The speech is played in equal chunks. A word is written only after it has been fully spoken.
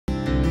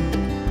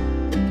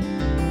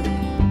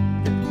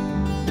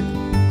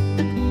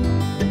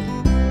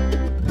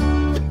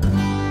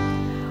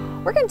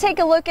We're going to take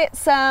a look at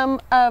some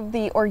of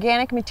the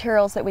organic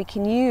materials that we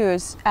can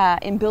use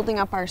in building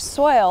up our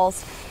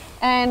soils.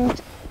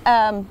 And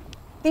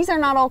these are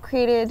not all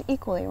created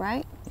equally,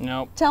 right?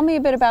 Nope. Tell me a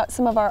bit about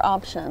some of our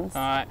options.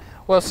 All right.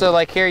 Well, so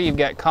like here you've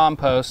got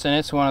compost, and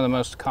it's one of the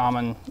most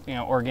common,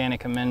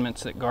 organic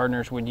amendments that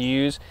gardeners would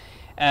use.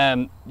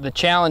 The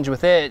challenge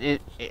with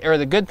or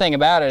the good thing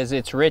about it is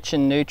it's rich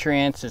in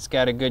nutrients. It's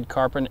got a good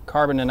carbon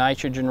to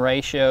nitrogen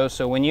ratio.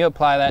 So when you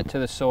apply that to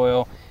the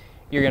soil,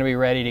 you're going to be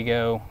ready to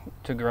go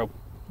to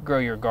grow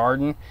your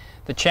garden.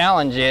 The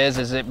challenge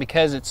is that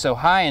because it's so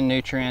high in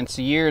nutrients,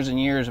 years and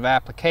years of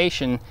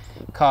application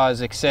cause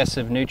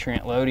excessive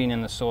nutrient loading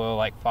in the soil,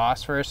 like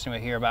phosphorus. And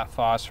we hear about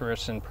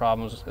phosphorus and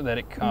problems that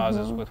it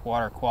causes with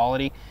water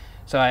quality.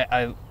 So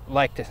I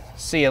like to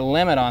see a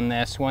limit on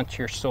this once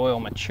your soil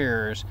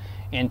matures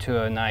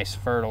into a nice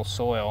fertile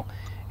soil.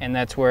 And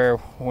that's where,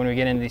 when we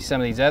get into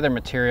some of these other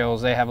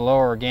materials, they have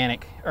lower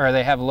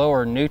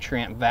lower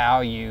nutrient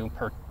value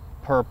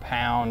per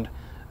pound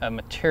of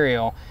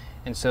material,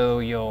 and so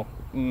you'll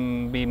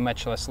be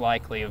much less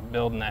likely of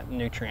building that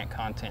nutrient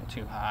content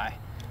too high.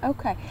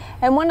 Okay,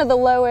 and one of the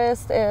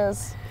lowest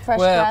is fresh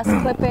grass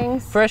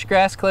clippings. Fresh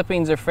grass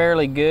clippings are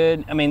fairly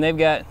good. I mean, they've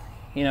got,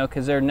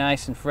 because they're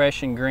nice and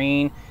fresh and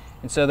green,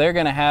 and so they're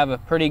going to have a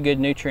pretty good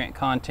nutrient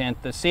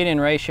content. The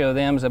C2N ratio of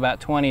them is about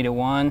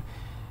 20:1.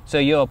 So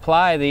you'll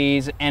apply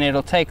these, and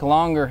it'll take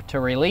longer to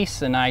release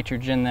the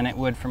nitrogen than it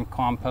would from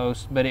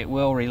compost, but it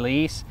will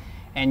release.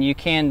 And you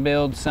can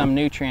build some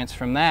nutrients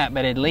from that,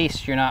 but at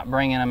least you're not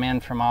bringing them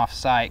in from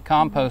off-site.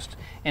 Compost,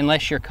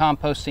 unless you're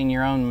composting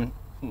your own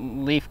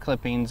leaf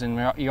clippings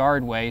and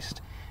yard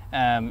waste,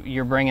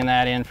 you're bringing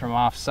that in from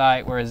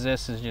off-site, whereas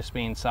this is just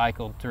being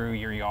cycled through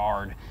your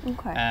yard.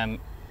 Okay. And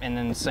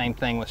then the same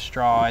thing with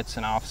straw, it's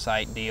an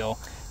off-site deal.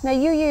 Now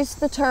you use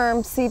the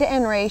term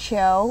C2N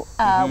ratio,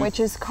 which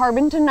is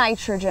carbon to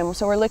nitrogen.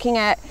 So we're looking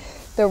at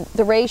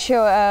the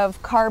ratio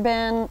of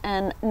carbon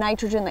and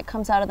nitrogen that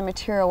comes out of the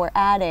material we're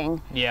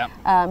adding. Yeah.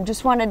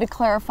 Just wanted to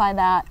clarify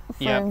that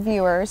for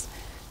viewers.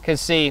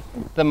 Because see,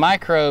 the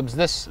microbes,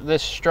 this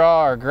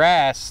straw or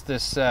grass,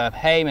 this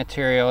hay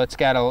material, it's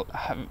got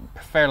a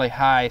fairly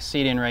high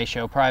C2N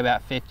ratio, probably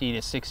about 50 to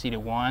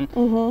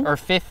 60:1, or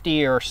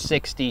 50 or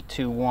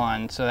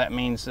 60:1. So that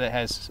means that it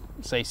has,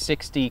 say,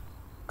 60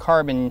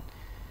 carbon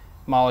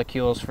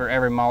molecules for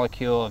every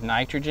molecule of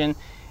nitrogen.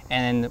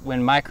 And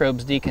when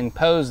microbes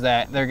decompose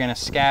that, they're going to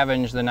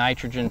scavenge the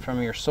nitrogen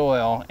from your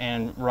soil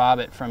and rob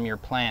it from your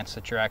plants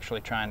that you're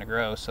actually trying to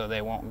grow, so they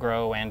won't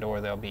grow and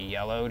or they'll be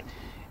yellowed.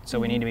 So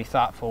we need to be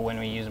thoughtful when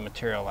we use a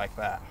material like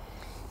that.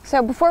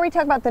 So before we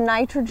talk about the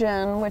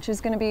nitrogen, which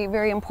is going to be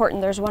very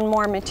important, there's one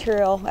more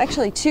material,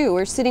 actually two.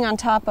 We're sitting on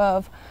top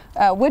of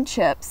wood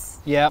chips.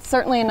 Yep.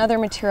 Certainly another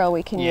material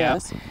we can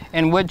use.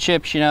 And wood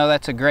chips,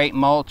 that's a great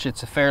mulch.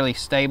 It's a fairly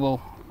stable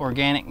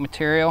organic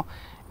material.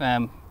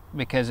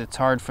 Because it's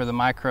hard for the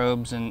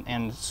microbes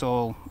and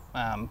soil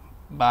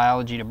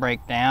biology to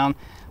break down,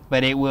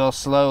 but it will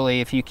slowly,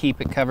 if you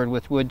keep it covered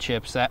with wood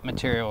chips, that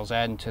material is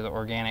adding to the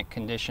organic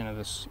condition of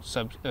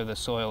the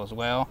soil as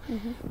well.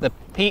 The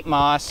peat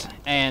moss,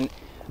 and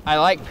I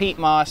like peat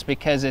moss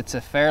because it's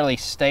a fairly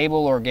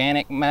stable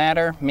organic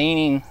matter,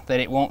 meaning that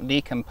it won't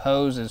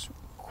decompose as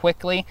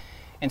quickly.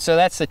 And so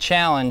that's the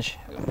challenge.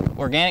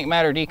 Organic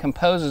matter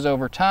decomposes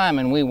over time,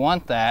 and we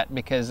want that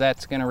because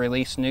that's going to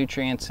release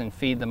nutrients and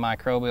feed the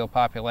microbial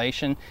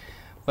population.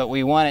 But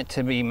we want it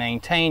to be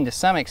maintained to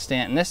some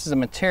extent, and this is a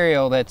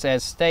material that's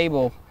as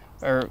stable,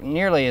 or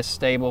nearly as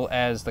stable,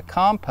 as the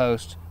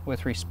compost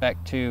with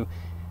respect to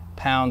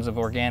pounds of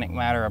organic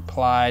matter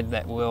applied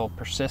that will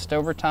persist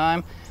over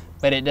time,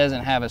 but it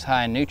doesn't have as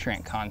high a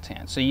nutrient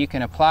content. So you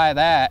can apply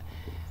that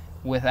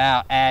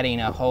without adding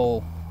a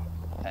whole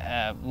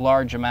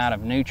large amount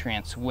of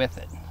nutrients with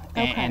it.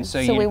 Okay. And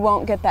so we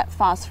won't get that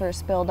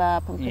phosphorus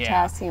buildup and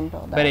potassium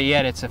buildup. But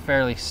yet it's a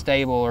fairly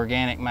stable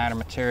organic matter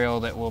material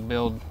that will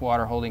build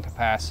water holding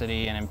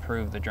capacity and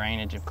improve the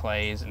drainage of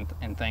clays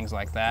and things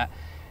like that.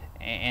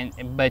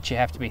 But you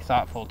have to be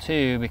thoughtful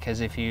too, because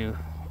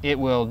it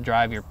will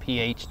drive your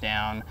pH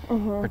down,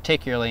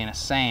 particularly in a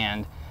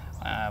sand.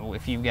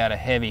 If you've got a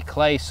heavy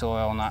clay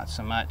soil, not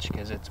so much,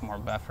 because it's more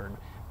buffered.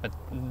 But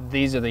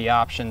these are the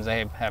options.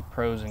 They have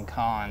pros and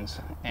cons,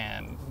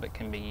 but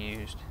can be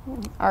used.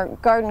 Our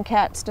garden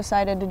cats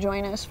decided to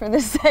join us for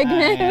this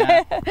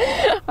segment.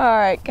 All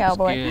right,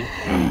 Cowboy.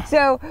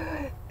 So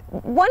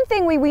one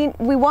thing we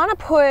want to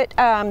put,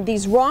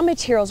 these raw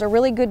materials are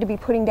really good to be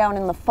putting down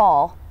in the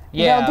fall.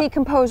 They'll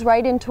decompose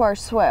right into our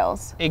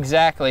soils.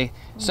 Exactly.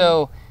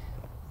 So,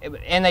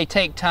 and they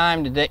take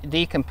time to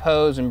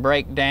decompose and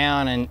break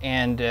down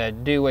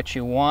and do what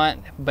you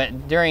want,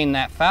 but during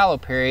that fallow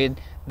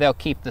period, they'll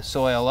keep the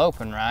soil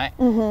open, right?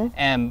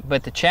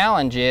 But the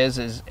challenge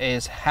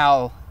is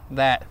how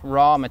that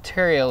raw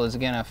material is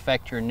going to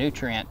affect your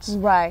nutrients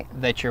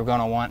that you're going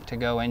to want to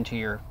go into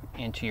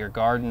your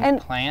garden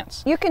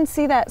plants. You can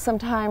see that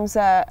sometimes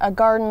a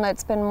garden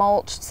that's been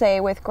mulched, say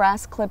with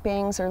grass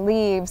clippings or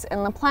leaves,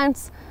 and the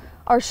plants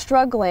are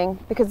struggling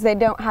because they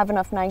don't have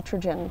enough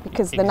nitrogen,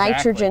 because the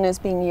nitrogen is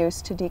being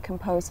used to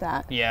decompose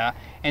that. Yeah,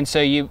 and so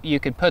you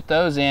could put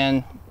those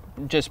in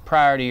just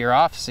prior to your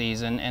off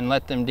season and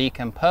let them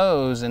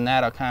decompose, and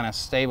that'll kind of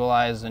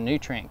stabilize the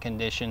nutrient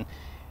condition,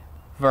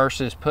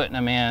 versus putting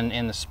them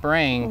in the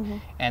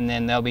spring, and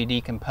then they'll be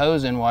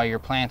decomposing while your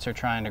plants are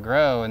trying to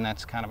grow, and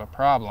that's kind of a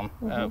problem,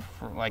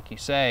 like you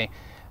say.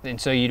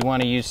 And so you'd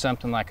want to use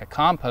something like a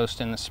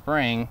compost in the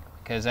spring,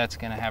 because that's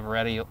going to have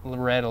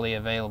readily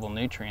available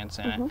nutrients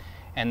in it,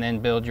 and then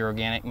build your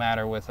organic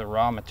matter with the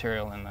raw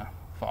material in the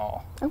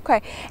fall.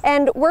 Okay,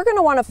 and we're going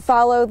to want to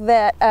follow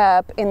that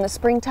up in the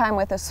springtime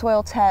with a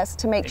soil test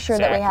to make sure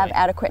that we have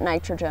adequate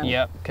nitrogen.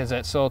 Yep, because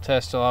that soil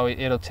test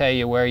it'll tell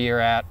you where you're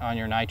at on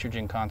your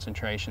nitrogen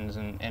concentrations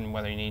and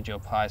whether you need to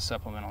apply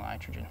supplemental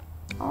nitrogen.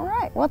 All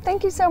right, well,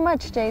 thank you so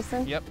much,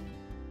 Jason. Yep.